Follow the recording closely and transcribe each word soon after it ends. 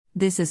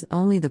This is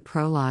only the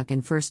prologue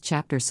and first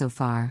chapter so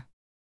far.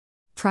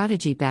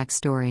 Prodigy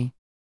backstory.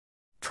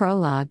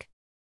 Prologue.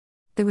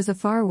 There was a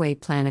faraway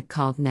planet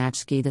called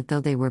Natchki that, though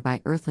they were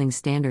by Earthling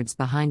standards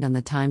behind on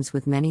the times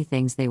with many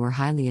things, they were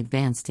highly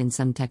advanced in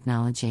some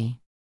technology.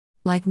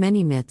 Like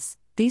many myths,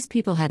 these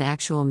people had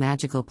actual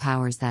magical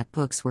powers that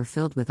books were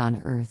filled with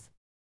on Earth.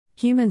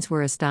 Humans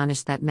were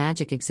astonished that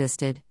magic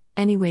existed,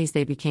 anyways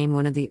they became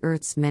one of the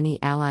Earth's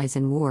many allies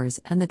in wars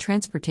and the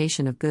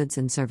transportation of goods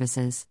and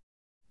services.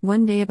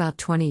 One day, about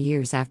 20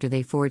 years after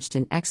they forged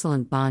an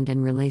excellent bond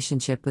and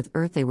relationship with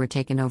Earth, they were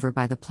taken over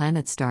by the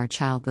planet Star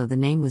Child. Though the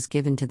name was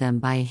given to them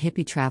by a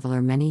hippie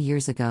traveler many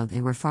years ago, they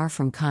were far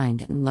from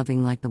kind and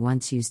loving like the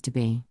once used to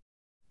be.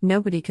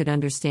 Nobody could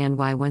understand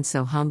why once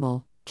so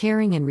humble,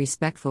 caring and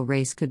respectful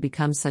race could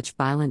become such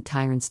violent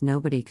tyrants.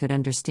 Nobody could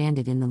understand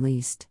it in the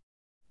least.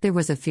 There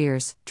was a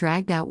fierce,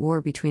 dragged-out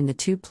war between the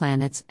two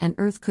planets, and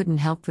Earth couldn't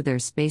help, for their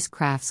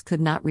spacecrafts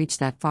could not reach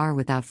that far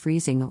without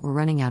freezing or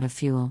running out of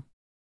fuel.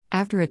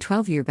 After a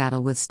 12-year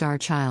battle with Star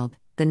Child,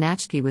 the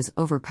Natchki was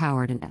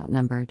overpowered and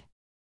outnumbered,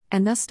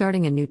 and thus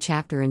starting a new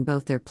chapter in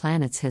both their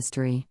planets'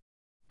 history.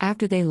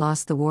 After they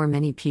lost the war,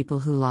 many people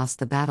who lost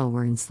the battle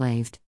were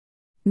enslaved.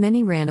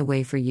 Many ran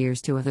away for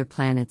years to other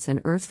planets and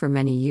Earth for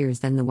many years.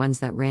 Then the ones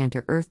that ran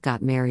to Earth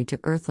got married to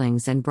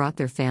Earthlings and brought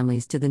their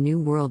families to the new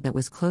world that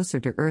was closer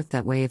to Earth.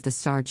 That way, if the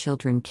Star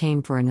Children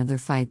came for another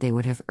fight, they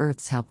would have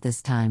Earth's help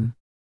this time.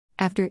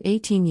 After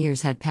 18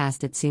 years had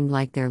passed, it seemed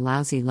like their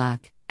lousy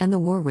luck, and the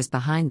war was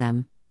behind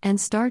them, and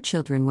Star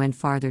Children went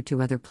farther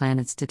to other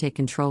planets to take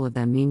control of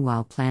them.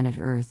 Meanwhile, planet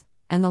Earth,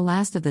 and the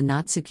last of the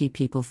Natsuki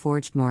people,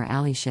 forged more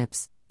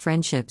allyships,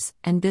 friendships,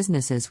 and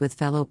businesses with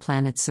fellow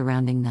planets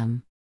surrounding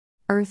them.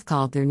 Earth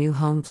called their new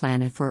home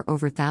planet for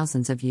over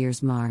thousands of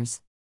years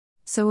Mars.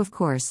 So of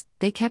course,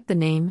 they kept the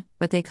name,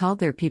 but they called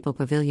their people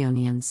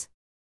Pavilionians.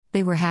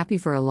 They were happy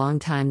for a long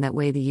time that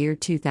way. The year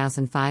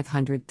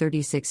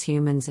 2536,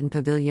 humans and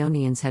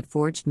Pavilionians had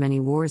forged many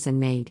wars and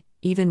made,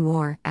 even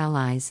more,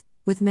 allies,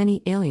 with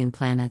many alien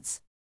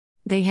planets.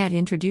 They had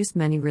introduced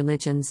many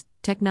religions,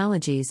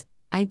 technologies,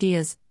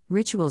 ideas,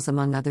 rituals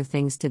among other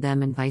things to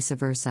them, and vice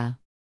versa.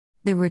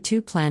 There were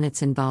two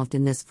planets involved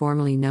in this,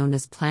 formerly known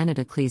as Planet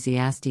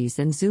Ecclesiastes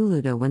and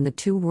Zuluta. When the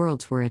two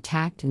worlds were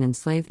attacked and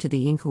enslaved to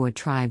the Inkua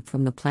tribe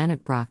from the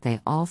planet Brock, they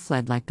all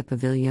fled like the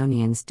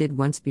Pavilionians did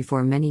once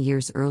before many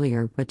years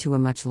earlier, but to a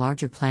much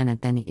larger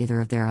planet than either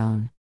of their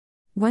own.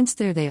 Once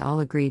there, they all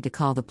agreed to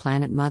call the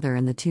planet Mother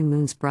and the two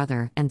moons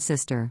brother and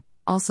sister,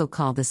 also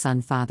called the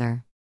sun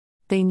father.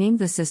 They named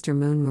the sister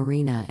moon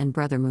Marina and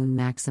brother moon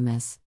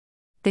Maximus.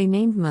 They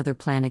named mother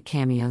planet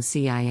Cameo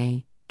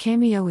Cia.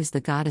 Cameo is the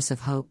goddess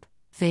of hope,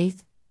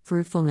 faith,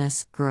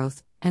 fruitfulness,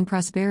 growth, and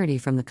prosperity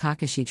from the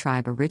Kakashi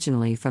tribe,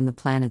 originally from the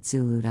planet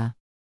Zuluta.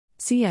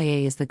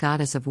 Cia is the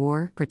goddess of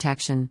war,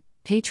 protection,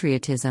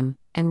 patriotism,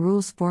 and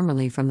rules,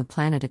 formerly from the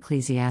planet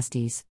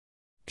Ecclesiastes.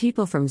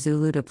 People from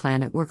Zuluta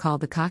planet were called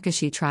the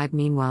Kakashi tribe.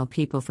 Meanwhile,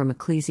 people from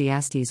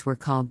Ecclesiastes were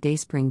called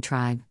Dayspring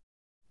tribe.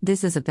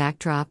 This is a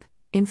backdrop,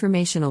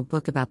 informational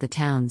book about the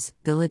towns,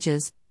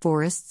 villages,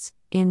 forests,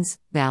 inns,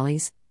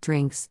 valleys,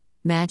 drinks,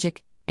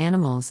 magic,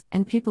 animals,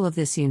 and people of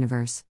this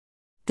universe.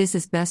 This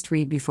is best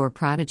read before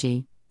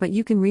Prodigy, but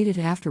you can read it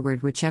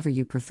afterward, whichever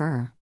you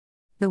prefer.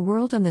 The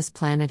world on this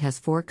planet has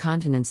 4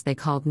 continents they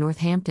called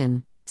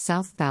Northampton,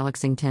 South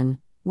Falixington,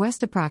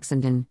 West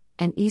Approxington,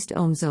 and East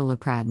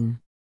Omzolapraden.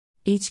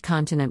 Each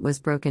continent was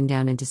broken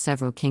down into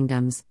several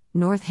kingdoms.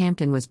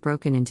 Northampton was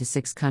broken into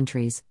 6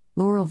 countries: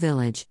 Laurel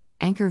Village,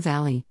 Anchor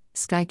Valley,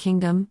 Sky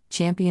Kingdom,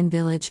 Champion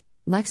Village,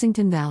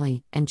 Lexington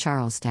Valley, and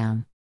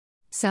Charlestown.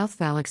 South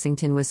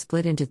Falixington was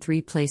split into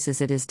 3 places.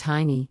 It is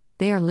tiny.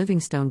 They are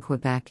Livingstone,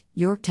 Quebec,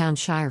 Yorktown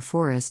Shire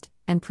Forest,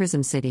 and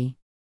Prism City.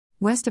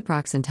 West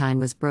Approxington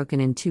was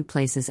broken in 2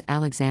 places: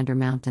 Alexander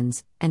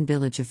Mountains, and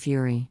Village of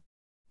Fury.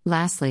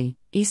 Lastly,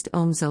 East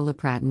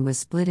Omzolapraden was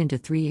split into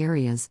 3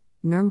 areas: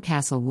 Nurm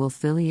Castle Wolf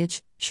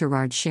Village,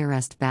 Sherard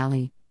Sherest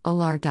Valley,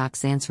 Olar Dock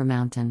Zansra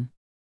Mountain.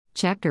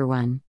 Chapter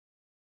 1.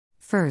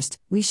 First,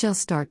 we shall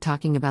start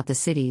talking about the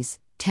cities,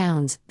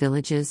 towns,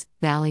 villages,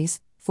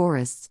 valleys,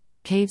 forests,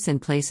 caves,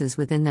 and places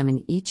within them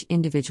in each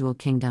individual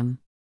kingdom.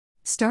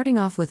 Starting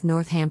off with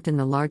Northampton,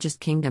 the largest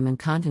kingdom and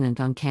continent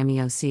on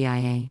Cameo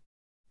Cia.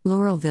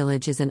 Laurel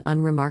Village is an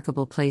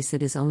unremarkable place.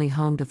 It is only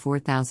home to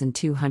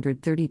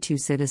 4,232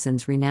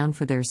 citizens renowned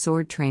for their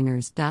sword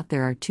trainers.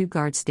 There are 2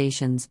 guard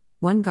stations,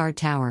 1 guard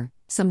tower,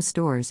 some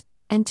stores,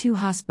 and 2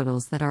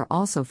 hospitals that are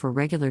also for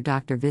regular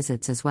doctor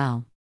visits as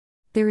well.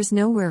 There is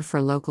nowhere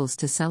for locals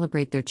to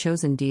celebrate their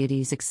chosen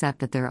deities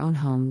except at their own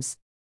homes.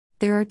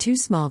 There are 2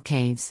 small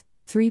caves,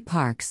 3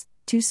 parks,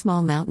 2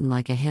 small mountain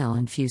like a hill,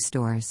 and few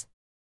stores.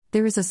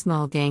 There is a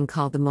small gang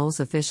called the Moles.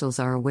 Officials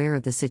are aware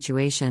of the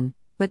situation,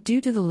 but due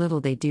to the little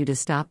they do to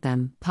stop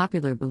them,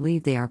 popular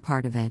believe they are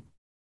part of it.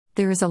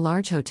 There is a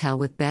large hotel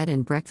with bed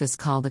and breakfast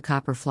called the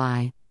Copper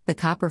Fly. The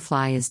Copper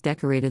Fly is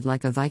decorated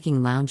like a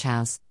Viking lounge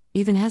house,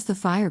 even has the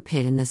fire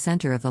pit in the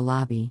center of the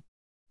lobby.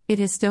 It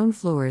has stone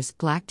floors,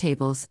 black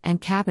tables,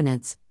 and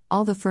cabinets.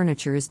 All the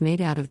furniture is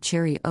made out of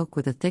cherry oak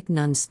with a thick,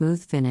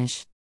 non-smooth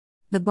finish.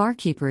 The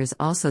barkeeper is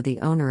also the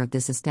owner of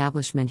this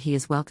establishment. He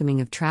is welcoming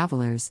of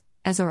travelers,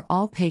 as are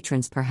all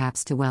patrons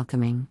perhaps too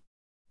welcoming.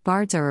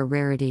 Bards are a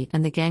rarity,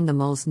 and the gang the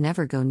moles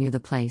never go near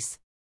the place.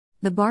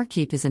 The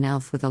barkeep is an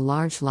elf with a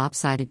large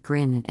lopsided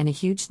grin and a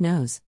huge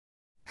nose.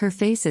 Her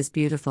face is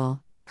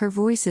beautiful, her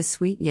voice is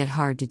sweet yet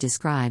hard to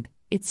describe,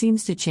 it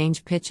seems to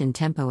change pitch and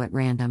tempo at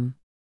random.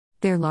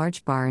 Their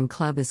large bar and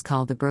club is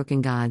called the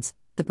Broken Gods.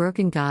 The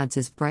Broken Gods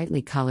is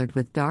brightly colored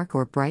with dark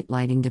or bright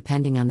lighting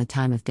depending on the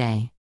time of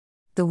day.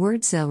 The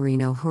word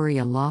Zelrino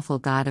Huria, lawful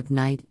god of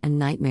night and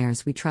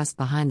nightmares, we trust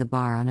behind the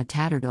bar on a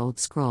tattered old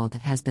scroll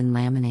that has been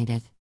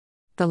laminated.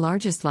 The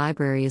largest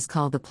library is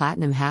called the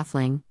Platinum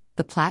Halfling.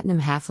 The Platinum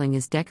Halfling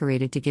is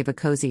decorated to give a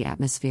cozy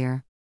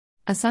atmosphere.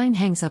 A sign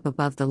hangs up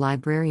above the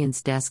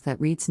librarian's desk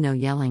that reads "No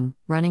yelling,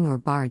 running or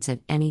bards at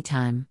any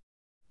time."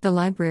 The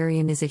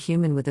librarian is a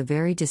human with a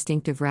very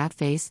distinctive rat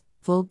face,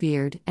 full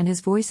beard, and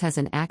his voice has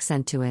an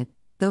accent to it,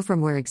 though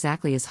from where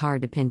exactly is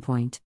hard to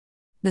pinpoint.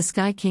 The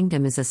Sky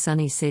Kingdom is a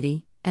sunny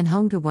city, and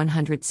home to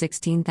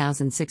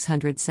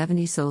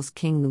 116,670 souls.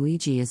 King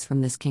Luigi is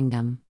from this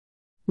kingdom.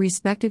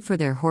 Respected for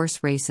their horse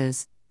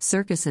races,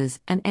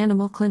 circuses, and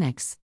animal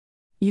clinics.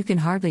 You can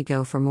hardly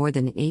go for more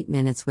than 8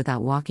 minutes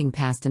without walking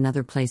past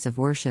another place of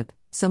worship,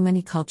 so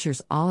many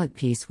cultures all at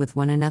peace with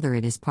one another.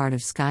 It is part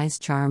of Sky's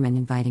charm and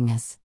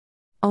invitingness.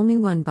 Only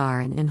one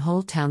bar in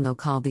whole town though,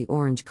 called the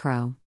Orange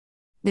Crow.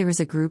 There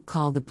is a group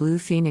called the Blue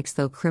Phoenix.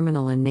 Though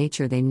criminal in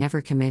nature, they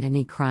never commit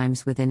any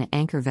crimes within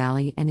Anchor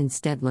Valley and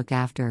instead look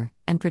after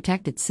and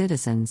protect its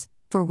citizens,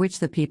 for which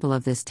the people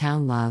of this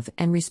town love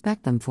and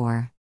respect them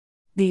for.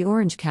 The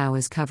Orange Cow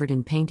is covered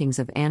in paintings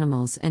of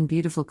animals and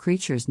beautiful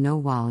creatures. No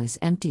wall is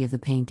empty of the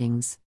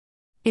paintings.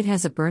 It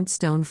has a burnt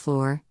stone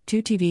floor,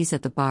 2 TVs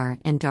at the bar,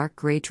 and dark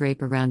gray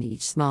drape around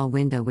each small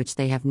window, which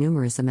they have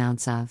numerous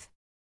amounts of.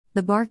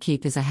 The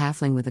barkeep is a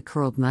halfling with a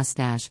curled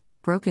mustache,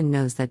 broken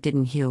nose that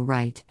didn't heal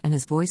right, and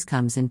his voice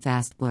comes in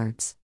fast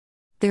blurts.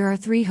 There are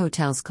 3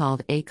 hotels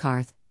called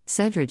Akarth,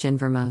 Cedridge, and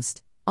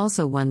Vermost,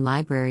 also 1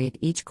 library at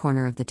each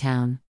corner of the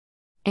town.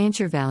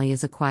 Anchor Valley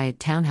is a quiet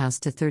townhouse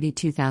to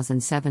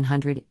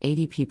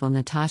 32,780 people.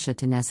 Natasha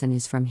Tenesin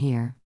is from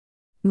here.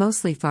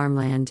 Mostly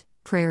farmland,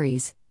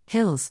 prairies,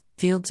 hills,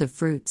 fields of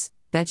fruits,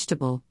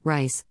 vegetable,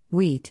 rice,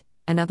 wheat,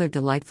 and other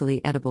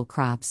delightfully edible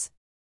crops.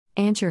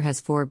 Anchor has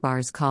 4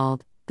 bars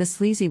called the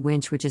Sleazy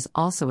Winch, which is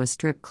also a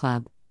strip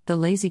club, the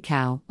Lazy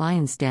Cow,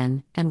 Lion's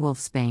Den, and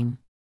Wolf's Bane.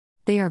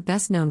 They are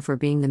best known for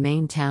being the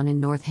main town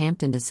in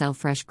Northampton to sell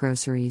fresh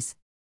groceries.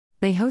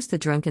 They host the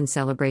drunken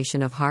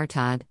celebration of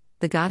Hartod,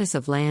 the goddess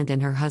of land,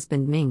 and her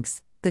husband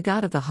Minx, the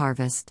god of the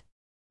harvest.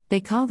 They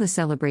call the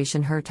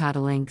celebration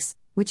Hertodalinks,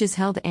 which is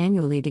held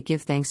annually to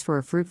give thanks for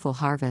a fruitful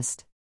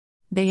harvest.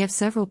 They have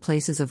several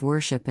places of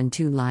worship and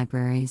 2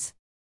 libraries.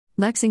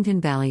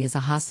 Lexington Valley is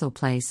a hostel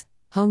place,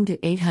 home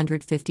to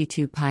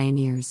 852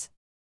 pioneers.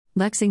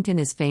 Lexington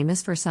is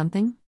famous for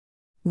something?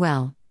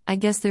 Well, I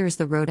guess there is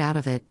the road out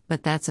of it,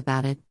 but that's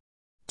about it.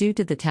 Due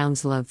to the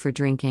town's love for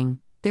drinking,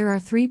 there are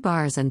 3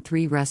 bars and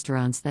 3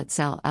 restaurants that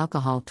sell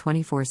alcohol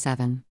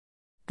 24/7.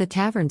 The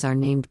taverns are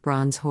named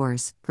Bronze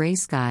Horse, Grey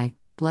Sky,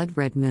 Blood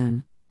Red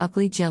Moon,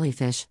 Ugly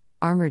Jellyfish,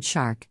 Armored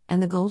Shark,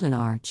 and the Golden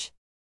Arch.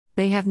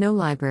 They have no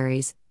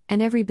libraries,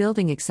 and every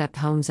building except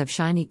homes have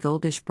shiny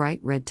goldish bright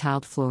red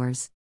tiled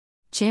floors.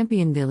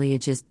 Champion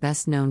Village is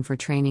best known for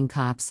training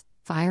cops,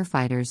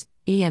 firefighters,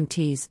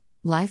 EMTs,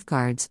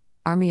 lifeguards,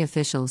 army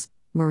officials,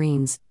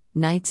 marines,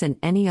 knights, and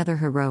any other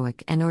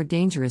heroic and or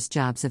dangerous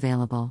jobs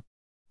available.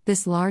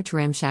 This large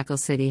ramshackle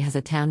city has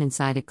a town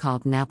inside it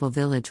called Napple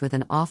Village with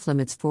an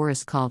off-limits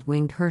forest called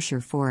Winged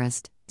Hersher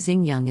Forest.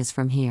 Xingyang is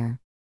from here.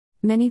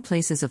 Many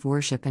places of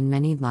worship and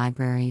many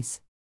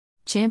libraries.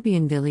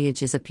 Champion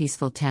Village is a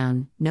peaceful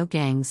town, no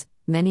gangs,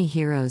 many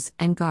heroes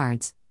and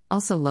guards,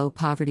 also low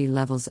poverty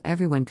levels.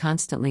 Everyone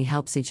constantly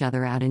helps each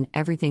other out in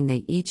everything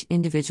they each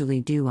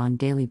individually do on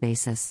daily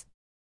basis.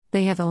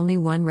 They have only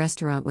 1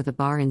 restaurant with a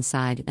bar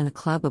inside and a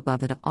club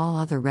above it. All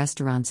other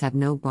restaurants have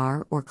no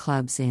bar or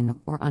clubs in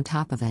or on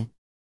top of it.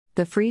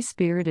 The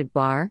free-spirited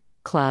bar,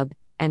 club,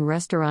 and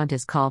restaurant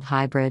is called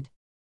Hybrid.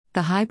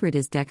 The Hybrid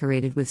is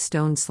decorated with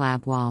stone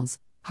slab walls,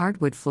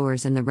 hardwood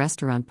floors in the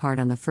restaurant part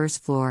on the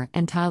first floor,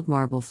 and tiled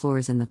marble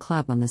floors in the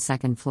club on the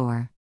second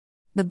floor.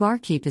 The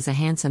barkeep is a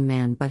handsome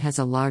man but has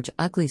a large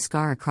ugly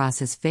scar across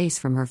his face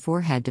from her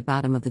forehead to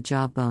bottom of the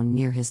jawbone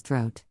near his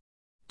throat.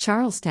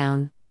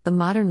 Charlestown, the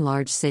modern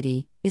large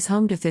city, is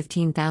home to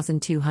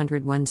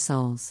 15,201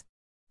 souls.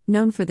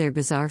 Known for their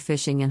bizarre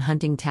fishing and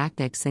hunting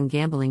tactics and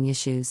gambling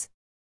issues.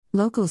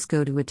 Locals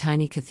go to a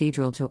tiny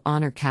cathedral to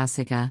honor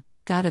Kasiga,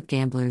 god of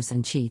gamblers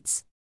and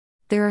cheats.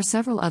 There are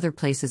several other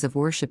places of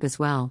worship as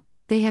well.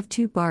 They have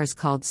 2 bars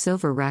called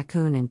Silver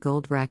Raccoon and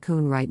Gold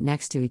Raccoon right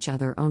next to each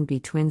other, owned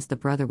by twins. The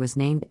brother was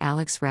named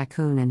Alex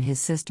Raccoon and his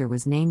sister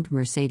was named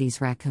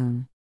Mercedes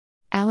Raccoon.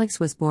 Alex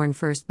was born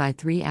first by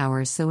 3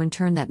 hours, so in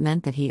turn that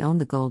meant that he owned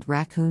the Gold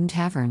Raccoon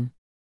Tavern.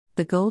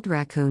 The Gold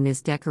Raccoon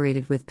is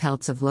decorated with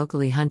pelts of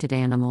locally hunted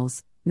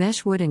animals,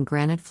 mesh wood and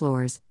granite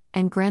floors,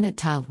 and granite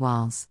tiled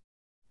walls.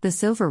 The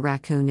Silver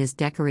Raccoon is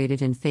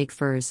decorated in fake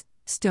furs,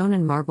 stone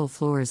and marble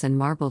floors and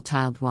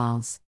marble-tiled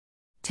walls.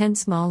 10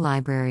 small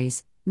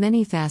libraries,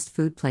 many fast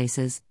food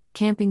places,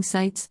 camping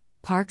sites,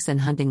 parks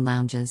and hunting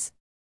lounges.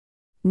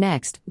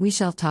 Next, we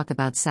shall talk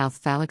about South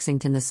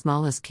Falixington, the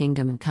smallest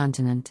kingdom and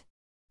continent.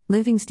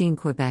 Livingston,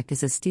 Quebec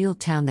is a steel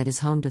town that is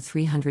home to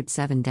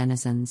 307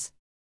 denizens.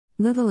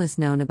 Little is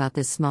known about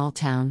this small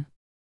town.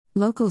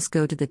 Locals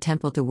go to the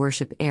temple to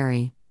worship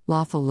Eri,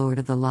 lawful lord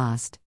of the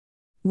lost.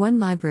 One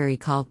library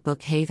called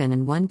Bookhaven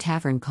and one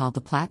tavern called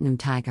the Platinum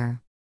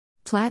Tiger.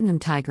 Platinum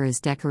Tiger is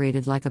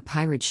decorated like a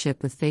pirate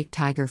ship with fake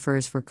tiger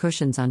furs for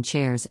cushions on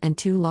chairs and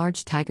 2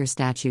 large tiger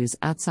statues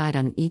outside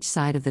on each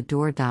side of the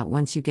door.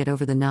 Once you get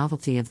over the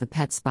novelty of the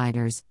pet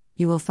spiders,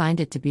 you will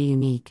find it to be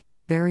unique,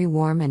 very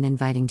warm and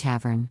inviting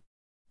tavern.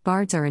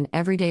 Bards are an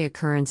everyday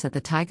occurrence at the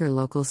Tiger.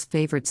 Locals'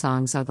 favorite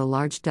songs are The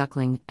Large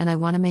Duckling and I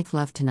Wanna Make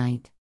Love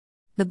Tonight.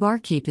 The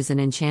barkeep is an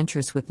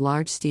enchantress with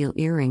large steel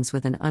earrings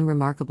with an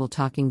unremarkable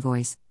talking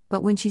voice,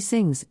 but when she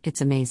sings,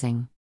 it's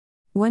amazing.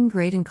 One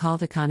great and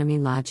called economy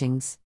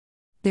lodgings.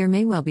 There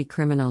may well be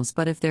criminals,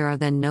 but if there are,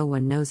 then no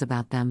one knows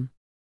about them.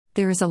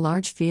 There is a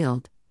large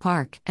field,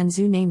 park, and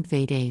zoo named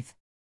Vaydave.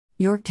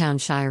 Yorktown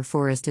Shire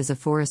Forest is a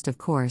forest, of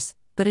course,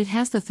 but it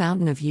has the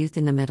Fountain of Youth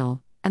in the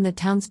middle, and the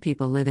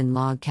townspeople live in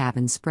log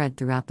cabins spread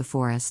throughout the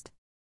forest.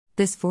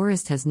 This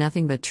forest has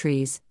nothing but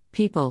trees,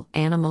 people,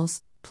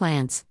 animals,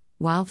 plants,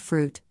 wild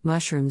fruit,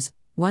 mushrooms,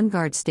 1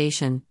 guard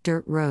station,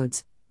 dirt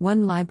roads,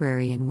 1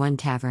 library and 1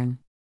 tavern.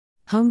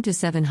 Home to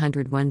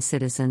 701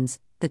 citizens,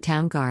 the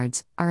town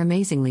guards are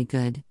amazingly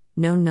good,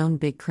 no known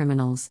big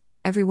criminals,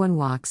 everyone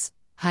walks,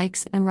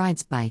 hikes and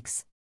rides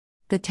bikes.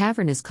 The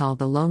tavern is called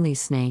the Lonely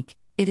Snake.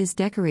 It is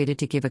decorated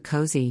to give a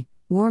cozy,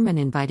 warm and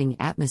inviting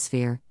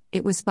atmosphere.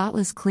 It was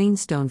spotless clean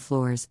stone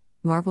floors,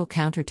 marble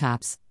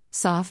countertops,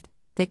 soft,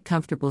 thick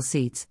comfortable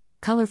seats,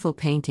 colorful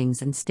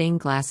paintings and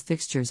stained glass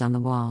fixtures on the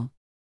wall.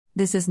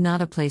 This is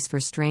not a place for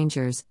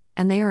strangers,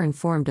 and they are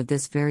informed of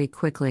this very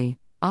quickly,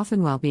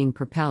 often while being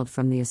propelled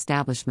from the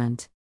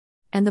establishment.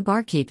 And the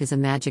barkeep is a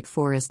magic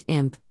forest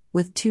imp,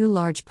 with 2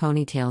 large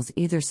ponytails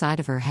either side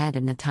of her head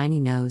and a tiny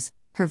nose.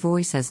 Her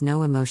voice has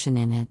no emotion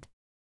in it.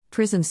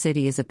 Prism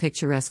City is a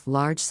picturesque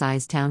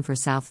large-sized town for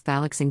South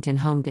Falixington,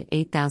 home to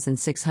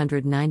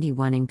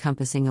 8,691,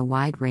 encompassing a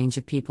wide range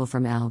of people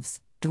from elves,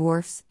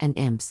 dwarfs, and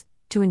imps,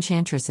 to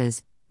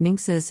enchantresses,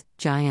 minxes,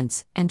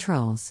 giants, and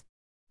trolls.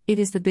 It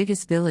is the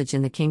biggest village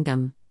in the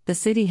kingdom. The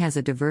city has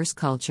a diverse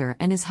culture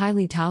and is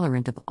highly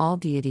tolerant of all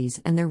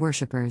deities and their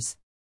worshippers.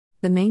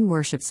 The main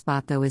worship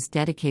spot, though, is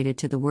dedicated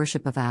to the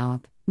worship of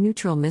Aob,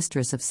 neutral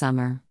mistress of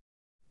summer.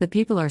 The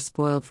people are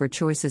spoiled for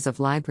choices of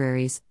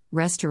libraries,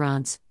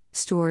 restaurants,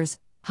 stores,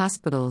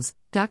 hospitals,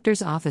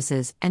 doctors'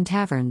 offices, and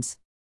taverns.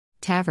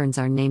 Taverns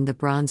are named the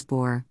Bronze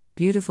Boar,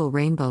 Beautiful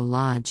Rainbow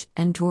Lodge,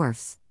 and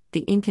Dwarfs,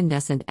 the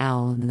Incandescent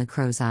Owl and the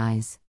Crow's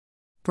Eyes.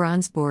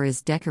 Bronze Boar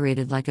is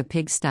decorated like a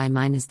pigsty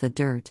minus the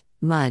dirt,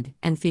 mud,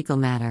 and fecal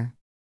matter.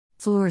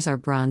 Floors are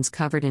bronze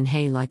covered in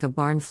hay like a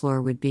barn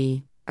floor would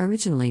be,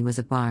 originally was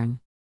a barn.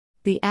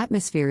 The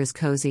atmosphere is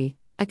cozy,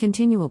 a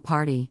continual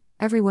party,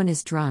 everyone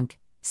is drunk,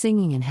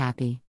 singing and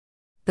happy.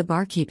 The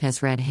barkeep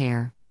has red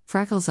hair,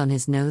 freckles on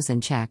his nose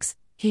and checks,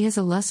 he has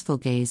a lustful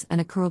gaze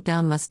and a curled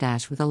down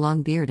mustache with a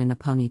long beard and a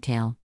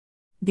ponytail.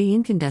 The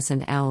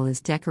Incandescent Owl is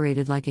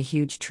decorated like a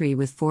huge tree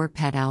with 4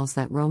 pet owls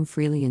that roam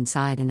freely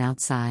inside and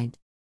outside.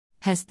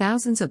 Has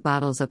thousands of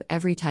bottles of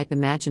every type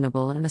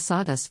imaginable and a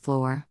sawdust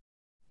floor.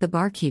 The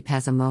barkeep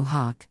has a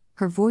mohawk,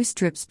 her voice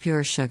drips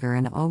pure sugar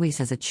and always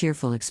has a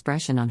cheerful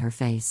expression on her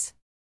face.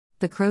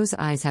 The Crow's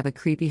Eyes have a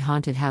creepy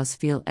haunted house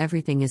feel.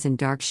 Everything is in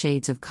dark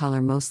shades of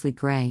color, mostly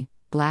gray,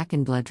 black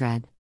and blood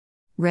red.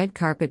 Red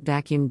carpet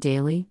vacuumed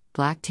daily,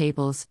 black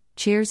tables,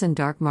 chairs and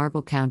dark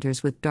marble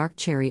counters with dark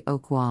cherry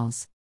oak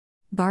walls.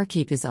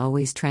 Barkeep is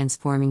always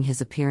transforming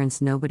his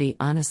appearance. Nobody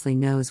honestly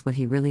knows what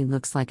he really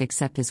looks like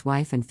except his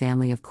wife and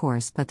family, of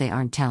course, but they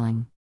aren't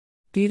telling.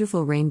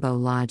 Beautiful Rainbow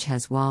Lodge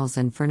has walls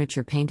and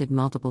furniture painted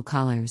multiple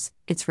colors.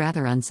 It's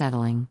rather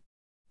unsettling.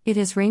 It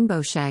has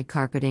rainbow shag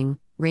carpeting,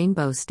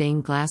 rainbow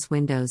stained glass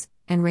windows,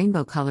 and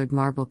rainbow-colored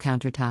marble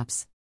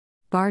countertops.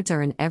 Bards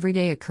are an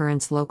everyday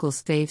occurrence.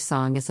 Locals' fave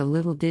song is a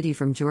little ditty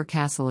from Jor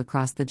Castle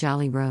across the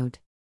Jolly Road.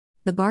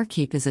 The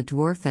barkeep is a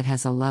dwarf that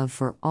has a love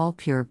for all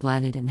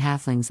pure-blooded and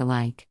halflings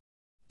alike.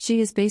 She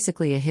is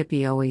basically a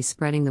hippie, always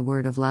spreading the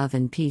word of love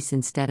and peace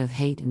instead of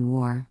hate and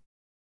war.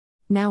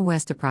 Now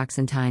west of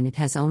Proxentine it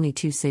has only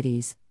 2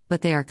 cities,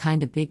 but they are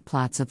kind of big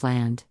plots of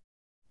land.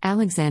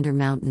 Alexander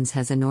Mountains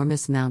has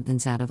enormous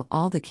mountains. Out of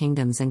all the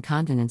kingdoms and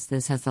continents,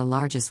 this has the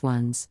largest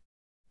ones.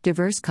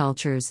 Diverse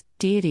cultures,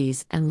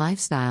 deities, and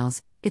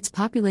lifestyles, its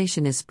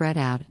population is spread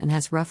out and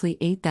has roughly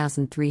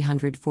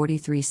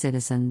 8,343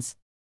 citizens.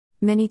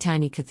 Many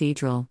tiny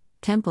cathedral,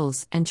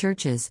 temples, and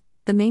churches.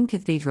 The main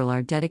cathedral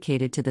are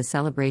dedicated to the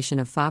celebration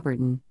of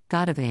Faubertin,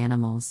 god of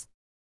animals.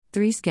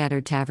 3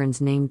 scattered taverns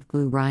named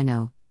Blue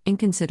Rhino,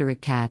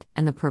 Inconsiderate Cat,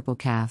 and the Purple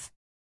Calf.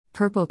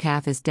 Purple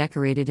Calf is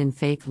decorated in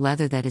fake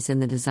leather that is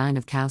in the design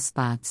of cow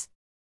spots.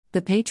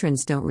 The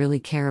patrons don't really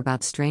care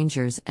about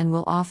strangers and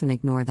will often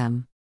ignore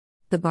them.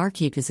 The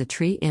barkeep is a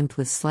tree imp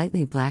with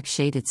slightly black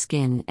shaded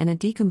skin and a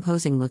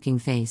decomposing looking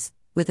face,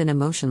 with an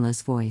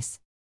emotionless voice.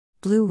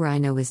 Blue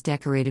Rhino is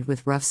decorated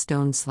with rough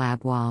stone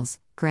slab walls,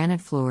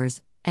 granite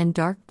floors, and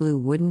dark blue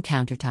wooden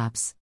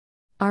countertops.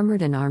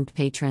 Armored and armed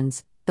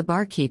patrons, the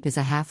barkeep is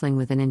a halfling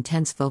with an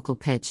intense vocal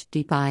pitch,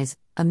 deep eyes,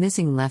 a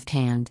missing left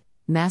hand,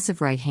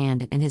 massive right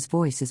hand, and his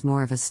voice is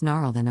more of a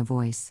snarl than a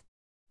voice.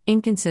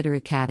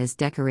 Inconsiderate Cat is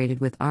decorated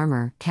with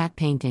armor, cat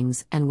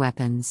paintings, and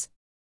weapons.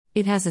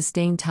 It has a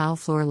stained tile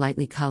floor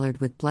lightly colored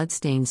with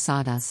blood-stained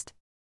sawdust.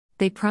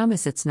 They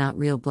promise it's not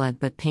real blood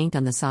but paint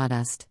on the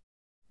sawdust.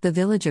 The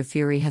village of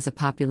Fury has a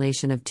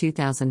population of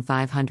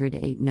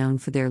 2,508, known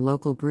for their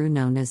local brew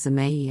known as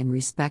Zamei and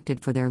respected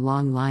for their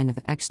long line of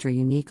extra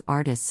unique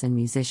artists and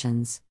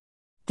musicians.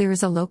 There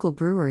is a local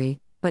brewery,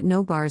 but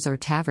no bars or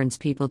taverns,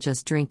 people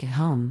just drink at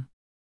home.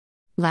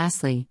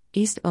 Lastly,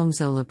 East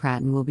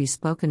Omzolapraten will be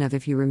spoken of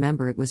if you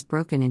remember it was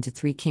broken into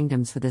 3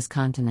 kingdoms for this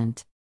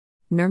continent.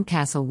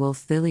 Nurmcastle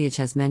Wolf Village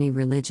has many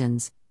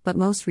religions, but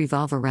most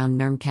revolve around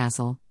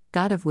Nurmcastle,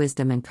 god of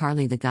wisdom, and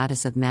Carly, the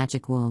goddess of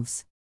magic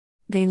wolves.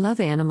 They love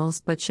animals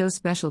but show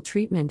special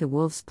treatment. A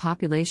wolf's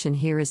population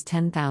here is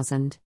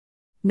 10,000.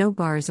 No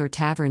bars or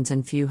taverns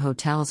and few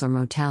hotels or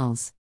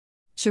motels.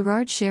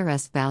 Gerard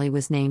Cherest Valley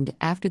was named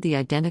after the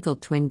identical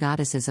twin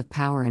goddesses of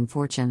power and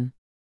fortune.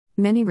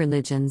 Many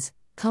religions,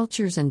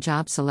 cultures, and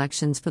job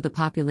selections for the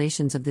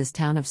populations of this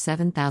town of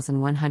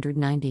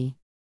 7,190.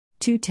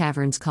 2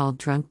 taverns called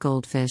Drunk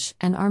Goldfish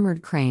and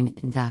Armored Crane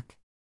and Duck.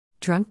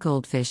 Drunk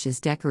Goldfish is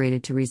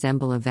decorated to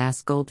resemble a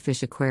vast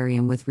goldfish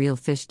aquarium with real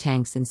fish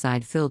tanks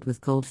inside filled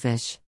with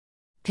goldfish.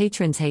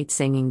 Patrons hate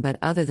singing, but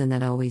other than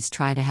that always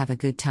try to have a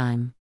good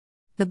time.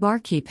 The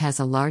barkeep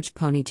has a large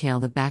ponytail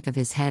the back of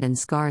his head and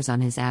scars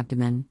on his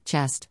abdomen,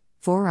 chest,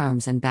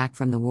 forearms and back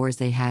from the wars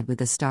they had with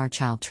the Star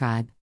Child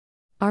tribe.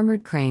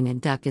 Armored Crane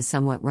and Duck is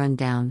somewhat run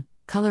down,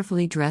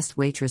 colorfully dressed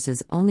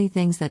waitresses, only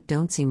things that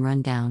don't seem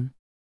run down.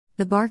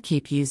 The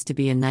barkeep used to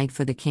be a knight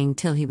for the king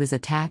till he was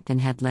attacked and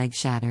had legs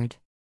shattered.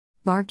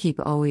 Barkeep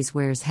always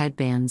wears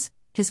headbands,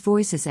 his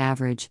voice is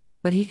average,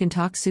 but he can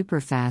talk super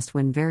fast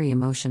when very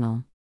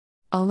emotional.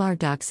 Ular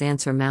Docks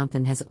Answer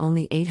Mountain has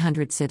only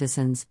 800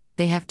 citizens,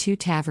 they have 2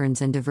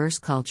 taverns and diverse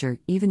culture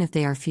even if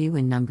they are few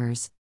in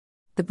numbers.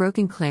 The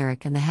Broken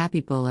Cleric and the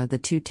Happy Bull are the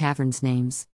 2 taverns' names.